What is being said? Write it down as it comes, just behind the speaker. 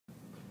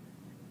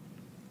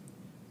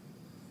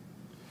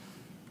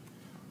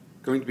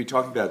Going to be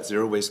talking about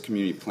zero waste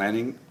community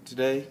planning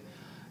today.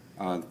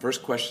 The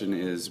first question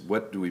is,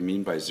 what do we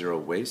mean by zero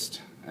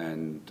waste?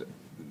 And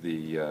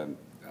the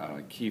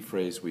key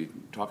phrase we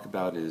talk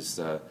about is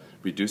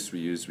reduce,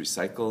 reuse,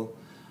 recycle.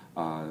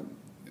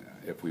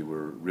 If we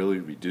were really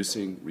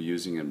reducing,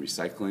 reusing, and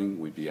recycling,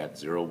 we'd be at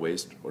zero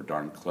waste or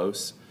darn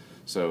close.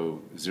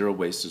 So zero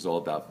waste is all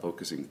about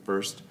focusing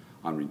first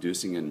on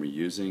reducing and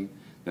reusing,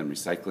 then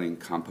recycling,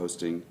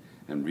 composting,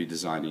 and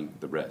redesigning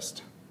the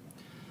rest.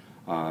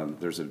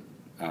 There's a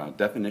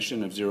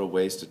definition of zero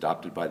waste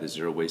adopted by the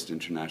Zero Waste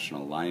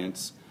International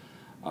Alliance.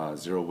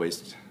 Zero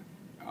waste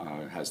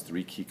has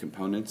three key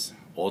components.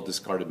 All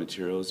discarded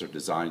materials are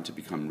designed to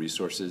become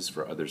resources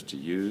for others to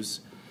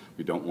use.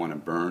 We don't want to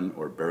burn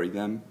or bury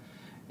them.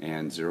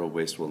 And zero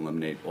waste will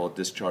eliminate all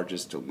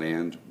discharges to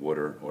land,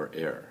 water, or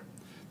air.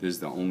 This is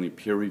the only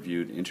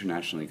peer-reviewed,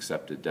 internationally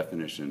accepted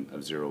definition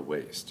of zero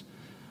waste.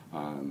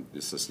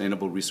 The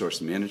sustainable resource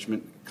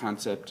management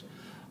concept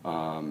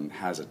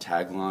has a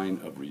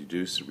tagline of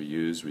reduce,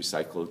 reuse,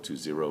 recycle to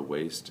zero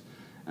waste,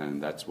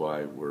 and that's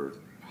why we're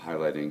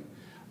highlighting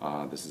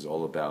this is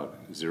all about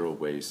zero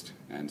waste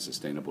and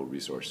sustainable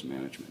resource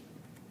management.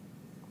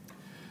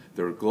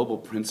 There are global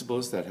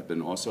principles that have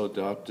been also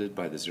adopted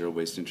by the Zero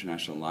Waste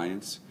International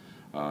Alliance.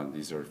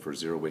 These are for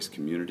zero waste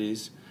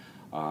communities.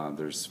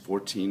 There's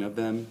 14 of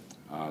them,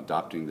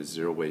 adopting the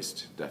zero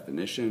waste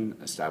definition,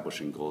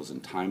 establishing goals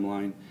and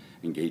timeline,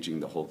 engaging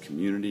the whole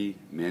community,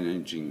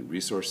 managing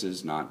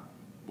resources, not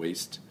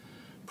waste,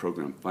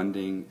 program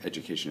funding,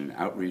 education and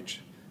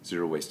outreach,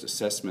 zero waste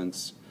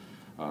assessments,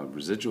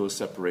 residual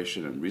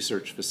separation and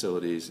research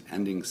facilities,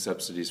 ending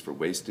subsidies for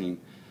wasting,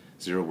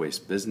 zero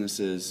waste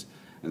businesses,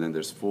 and then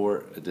there's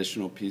 4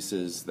 additional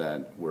pieces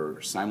that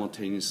were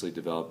simultaneously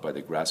developed by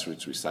the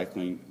Grassroots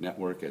Recycling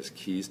Network as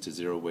keys to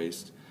zero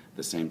waste, at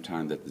the same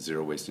time that the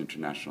Zero Waste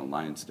International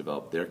Alliance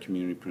developed their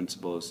community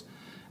principles,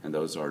 and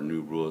those are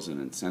new rules and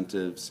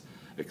incentives,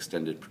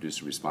 extended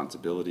producer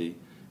responsibility,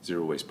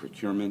 zero waste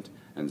procurement,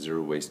 and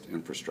zero waste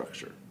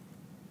infrastructure.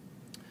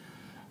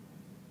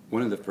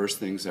 One of the first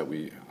things that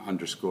we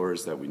underscore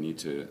is that we need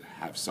to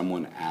have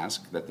someone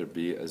ask that there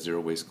be a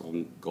zero waste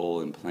goal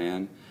and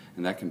plan,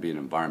 and that can be an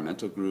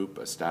environmental group,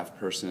 a staff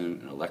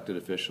person, an elected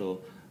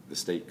official. The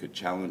state could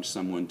challenge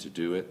someone to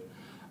do it.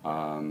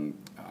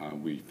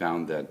 We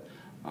found that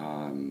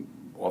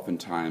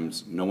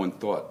oftentimes no one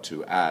thought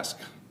to ask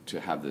to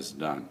have this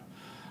done.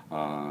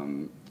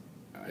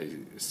 A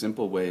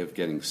simple way of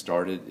getting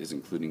started is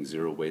including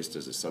zero waste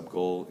as a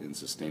sub-goal in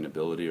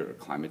sustainability or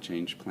climate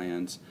change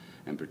plans,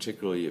 and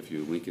particularly if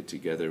you link it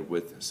together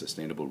with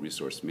sustainable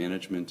resource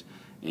management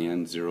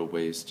and zero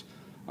waste,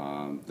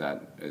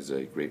 that is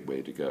a great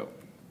way to go.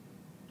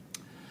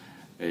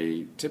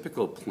 A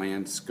typical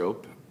plan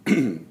scope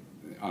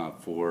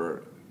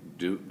for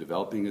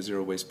developing a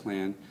zero waste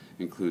plan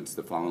includes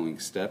the following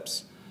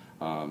steps.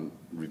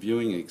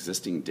 Reviewing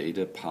existing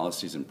data,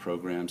 policies, and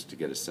programs to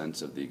get a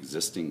sense of the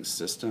existing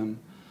system,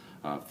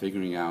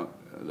 figuring out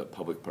the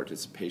public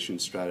participation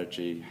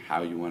strategy,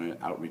 how you want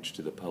to outreach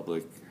to the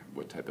public,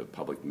 what type of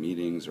public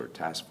meetings or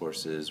task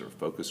forces or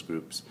focus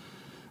groups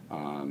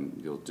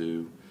you'll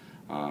do.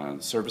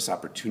 Service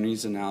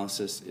opportunities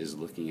analysis is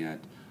looking at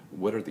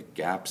what are the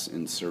gaps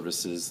in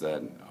services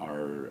that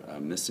are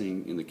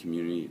missing in the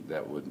community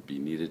that would be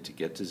needed to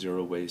get to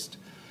zero waste.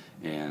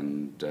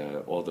 And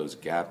all those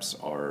gaps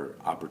are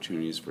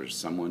opportunities for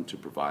someone to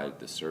provide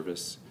the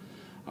service.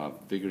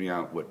 Figuring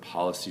out what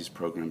policies,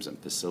 programs, and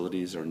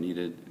facilities are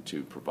needed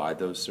to provide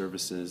those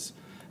services,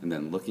 and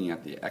then looking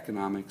at the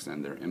economics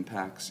and their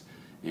impacts,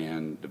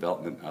 and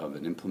development of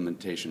an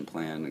implementation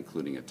plan,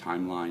 including a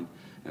timeline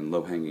and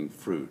low-hanging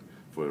fruit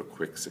for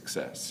quick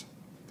success.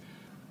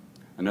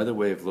 Another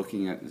way of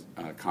looking at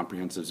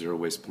comprehensive zero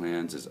waste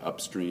plans is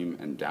upstream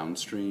and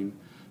downstream.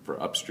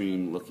 For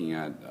upstream, looking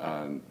at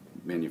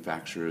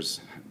manufacturers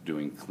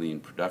doing clean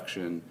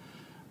production,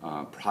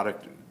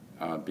 product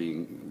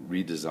being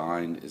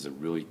redesigned is a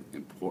really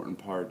important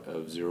part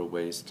of zero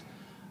waste.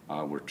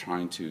 We're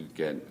trying to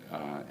get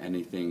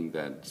anything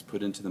that's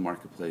put into the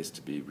marketplace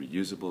to be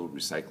reusable,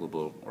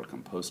 recyclable, or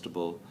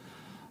compostable,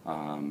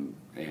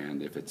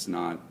 and if it's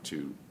not,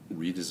 to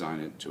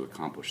redesign it to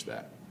accomplish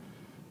that.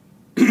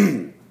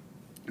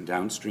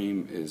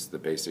 Downstream is the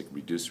basic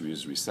reduce,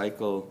 reuse,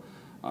 recycle.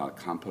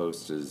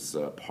 Compost is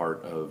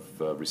part of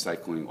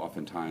recycling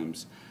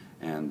oftentimes,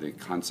 and the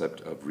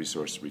concept of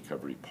resource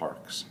recovery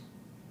parks.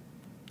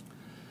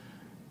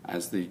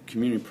 As the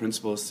community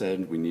principal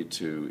said, we need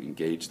to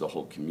engage the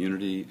whole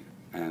community,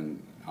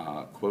 and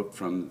a quote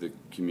from the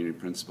community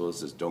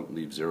principles is, don't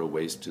leave zero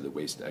waste to the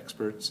waste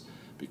experts,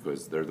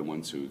 because they're the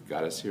ones who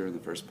got us here in the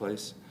first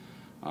place.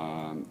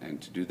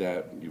 And to do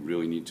that, you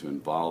really need to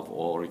involve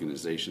all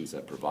organizations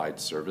that provide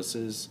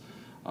services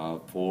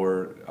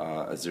for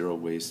a zero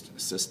waste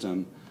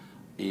system,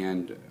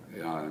 and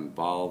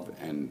involve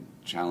and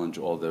challenge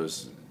all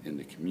those in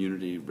the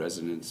community,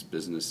 residents,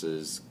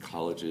 businesses,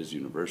 colleges,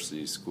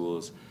 universities,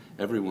 schools,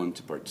 everyone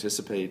to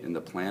participate in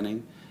the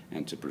planning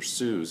and to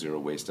pursue zero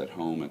waste at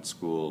home, at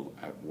school,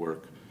 at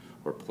work,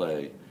 or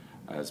play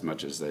as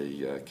much as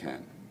they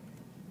can.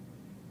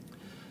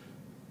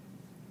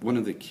 One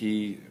of the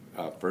key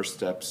first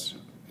steps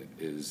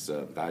is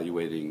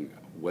evaluating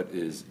what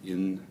is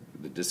in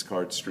the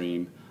discard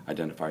stream,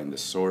 identifying the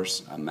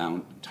source,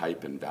 amount,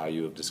 type, and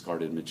value of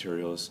discarded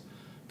materials,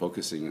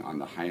 focusing on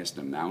the highest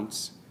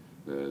amounts,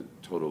 the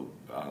total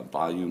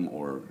volume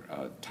or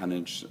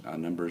tonnage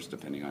numbers,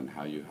 depending on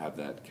how you have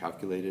that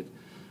calculated,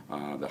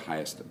 the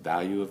highest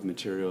value of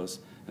materials,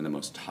 and the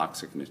most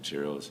toxic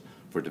materials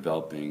for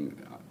developing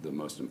the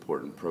most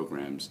important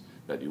programs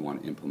that you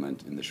want to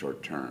implement in the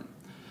short term.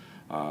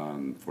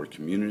 For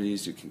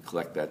communities, you can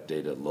collect that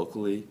data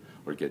locally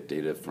or get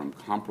data from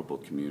comparable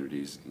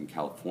communities. In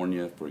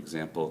California, for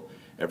example,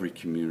 every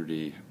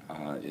community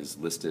is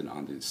listed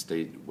on the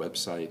state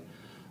website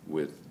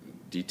with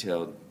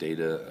detailed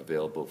data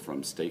available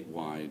from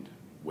statewide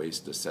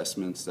waste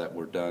assessments that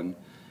were done.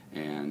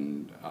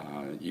 And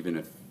even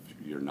if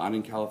you're not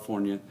in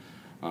California,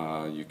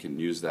 you can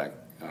use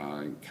that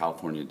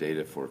California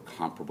data for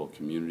comparable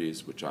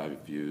communities, which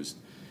I've used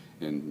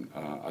in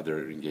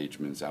other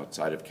engagements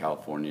outside of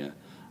California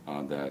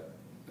that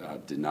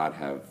did not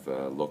have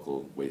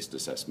local waste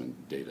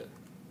assessment data.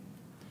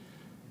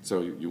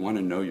 So you want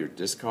to know your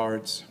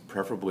discards,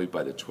 preferably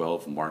by the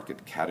 12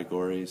 market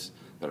categories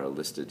that are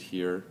listed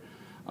here.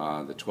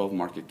 The 12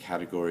 market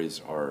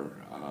categories are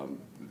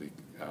the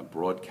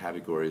broad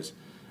categories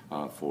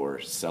for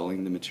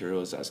selling the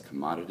materials as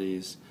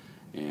commodities,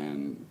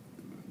 and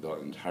the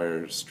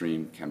entire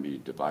stream can be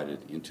divided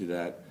into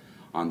that.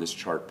 On this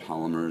chart,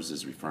 polymers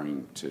is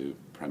referring to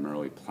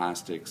primarily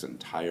plastics and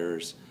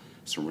tires.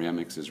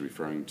 Ceramics is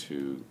referring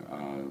to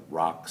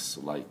rocks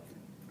like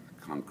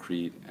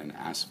concrete and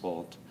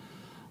asphalt.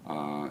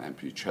 And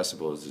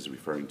putrescibles is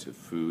referring to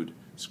food,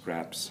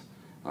 scraps,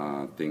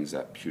 things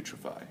that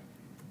putrefy.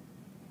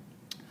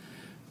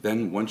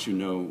 Then once you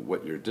know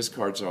what your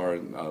discards are,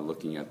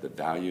 looking at the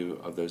value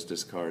of those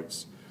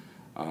discards,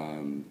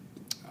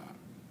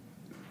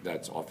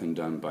 that's often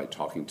done by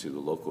talking to the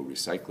local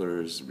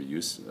recyclers,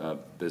 reuse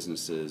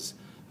businesses,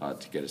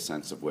 to get a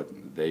sense of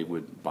what they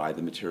would buy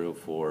the material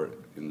for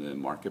in the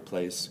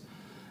marketplace.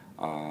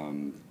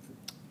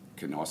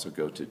 Can also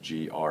go to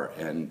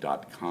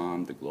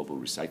grn.com. The Global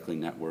Recycling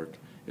Network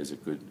is a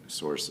good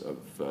source of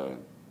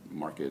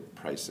market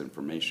price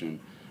information.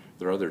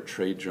 There are other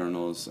trade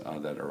journals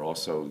that are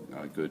also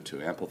good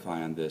to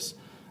amplify on this,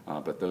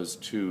 but those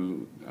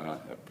two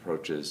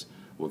approaches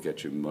will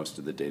get you most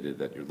of the data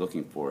that you're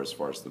looking for as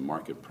far as the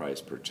market price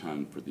per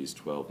ton for these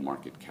 12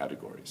 market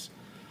categories.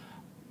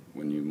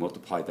 When you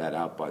multiply that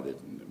out by the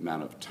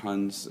amount of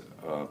tons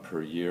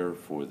per year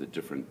for the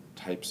different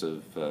types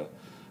of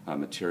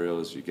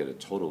materials, you get a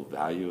total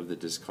value of the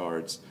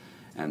discards,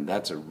 and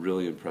that's a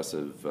really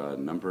impressive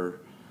number.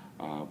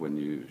 When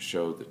you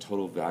show the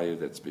total value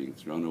that's being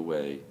thrown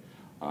away,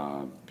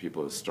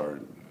 people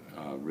start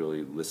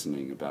really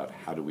listening about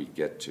how do we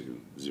get to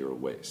zero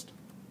waste.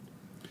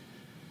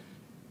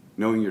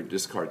 Knowing your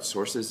discard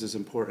sources is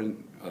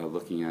important,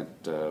 looking at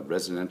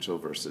residential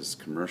versus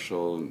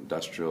commercial,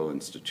 industrial,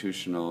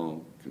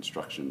 institutional,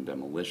 construction,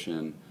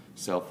 demolition,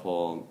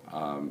 self-haul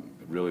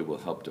really will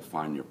help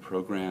define your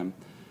program.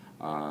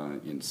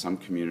 In some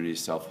communities,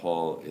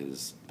 self-haul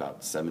is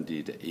about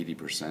 70 to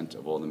 80%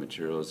 of all the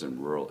materials in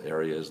rural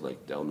areas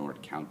like Del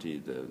Norte County,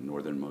 the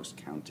northernmost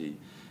county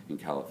in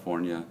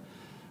California.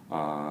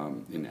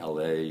 In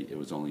LA, it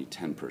was only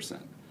 10%.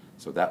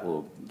 So that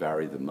will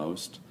vary the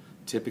most.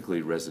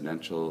 Typically,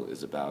 residential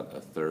is about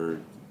a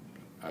third,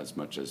 as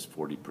much as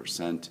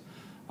 40%.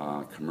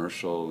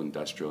 Commercial,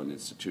 industrial, and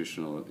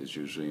institutional is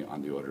usually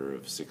on the order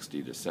of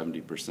 60 to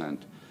 70%,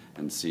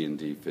 and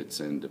C&D fits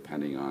in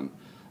depending on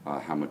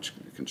how much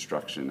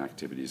construction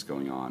activity is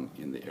going on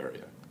in the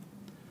area.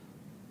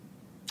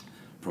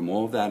 From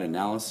all of that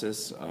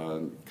analysis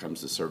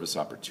comes the service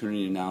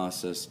opportunity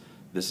analysis.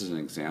 This is an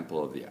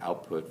example of the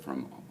output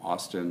from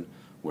Austin,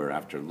 where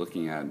after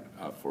looking at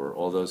for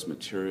all those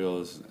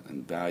materials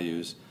and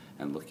values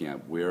and looking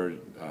at where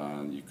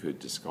you could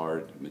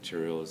discard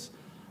materials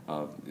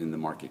in the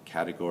market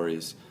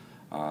categories,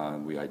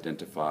 we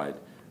identified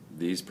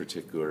these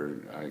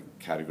particular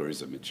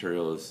categories of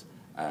materials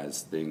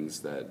as things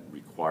that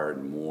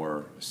required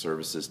more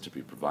services to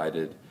be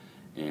provided,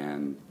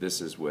 and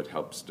this is what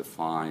helps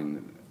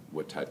define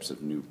what types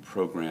of new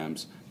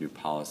programs, new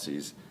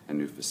policies, and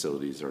new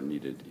facilities are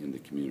needed in the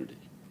community.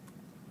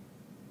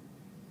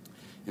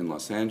 In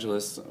Los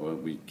Angeles,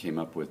 we came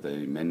up with a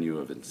menu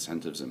of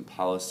incentives and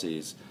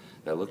policies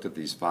that looked at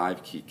these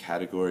 5 key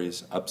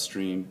categories: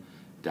 upstream,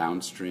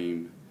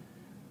 downstream,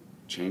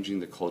 changing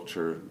the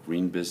culture,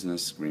 green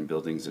business, green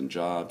buildings and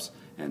jobs,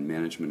 and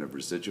management of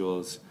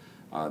residuals.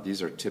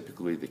 These are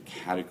typically the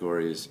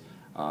categories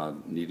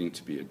needing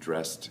to be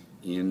addressed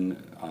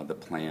in the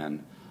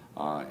plan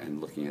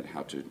and looking at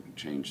how to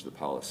change the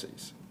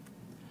policies.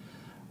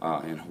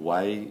 In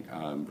Hawaii,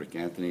 Rick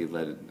Anthony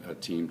led a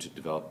team to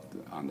develop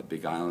on the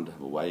Big Island of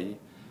Hawaii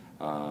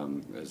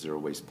a zero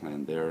waste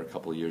plan there a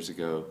couple of years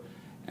ago.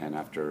 And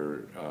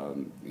after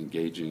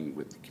engaging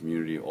with the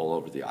community all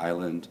over the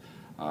island,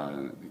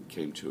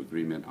 came to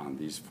agreement on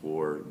these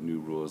 4 new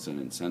rules and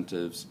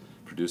incentives: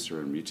 producer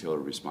and retailer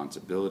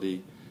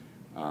responsibility,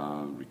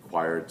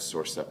 required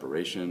source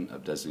separation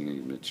of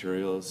designated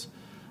materials,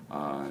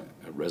 a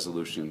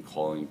resolution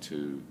calling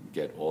to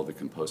get all the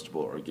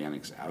compostable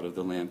organics out of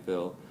the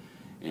landfill,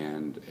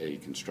 and a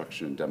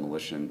construction and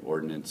demolition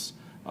ordinance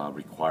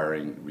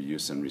requiring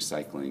reuse and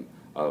recycling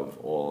of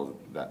all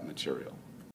that material.